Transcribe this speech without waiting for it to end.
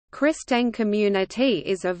CrystEngCommunity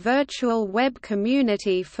is a virtual web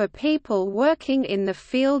community for people working in the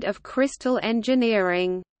field of crystal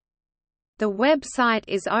engineering. The website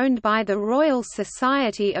is owned by the Royal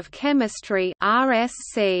Society of Chemistry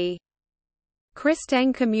 (RSC).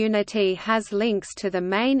 CrystEngCommunity has links to the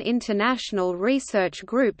main international research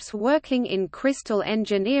groups working in crystal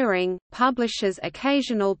engineering, publishes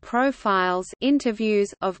occasional profiles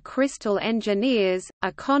interviews of crystal engineers,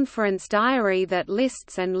 a conference diary that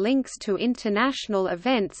lists and links to international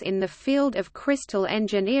events in the field of crystal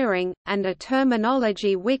engineering, and a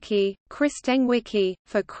terminology wiki, CrystEngWiki,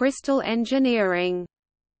 for crystal engineering.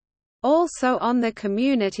 Also on the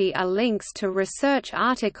community are links to research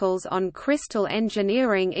articles on crystal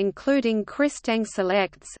engineering including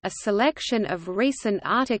CrystEngSelects, a selection of recent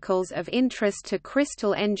articles of interest to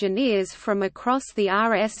crystal engineers from across the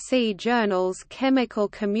RSC journals Chemical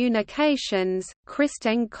Communications,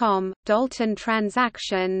 CrystEngCom, Dalton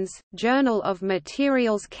Transactions, Journal of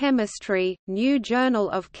Materials Chemistry, New Journal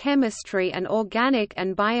of Chemistry and Organic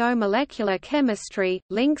and Biomolecular Chemistry,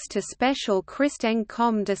 links to special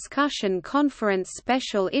CrystEngCom discussion conference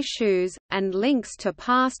special issues, and links to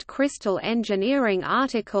past crystal engineering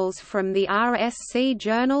articles from the RSC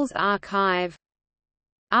Journals archive.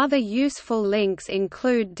 Other useful links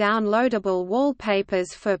include downloadable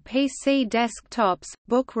wallpapers for PC desktops,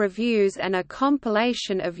 book reviews and a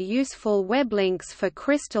compilation of useful web links for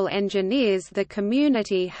crystal engineers. The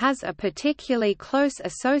community has a particularly close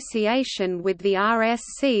association with the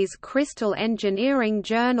RSC's crystal engineering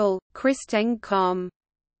journal, CrystEngCom.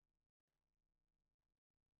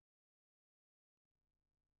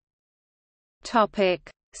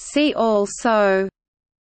 See also: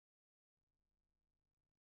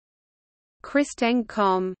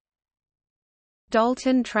 CrystEngCom,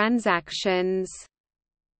 Dalton Transactions.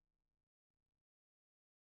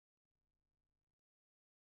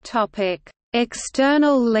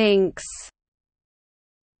 External links: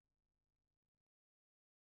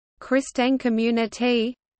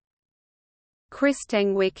 CrystEngCommunity,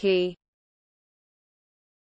 CrystEngWiki.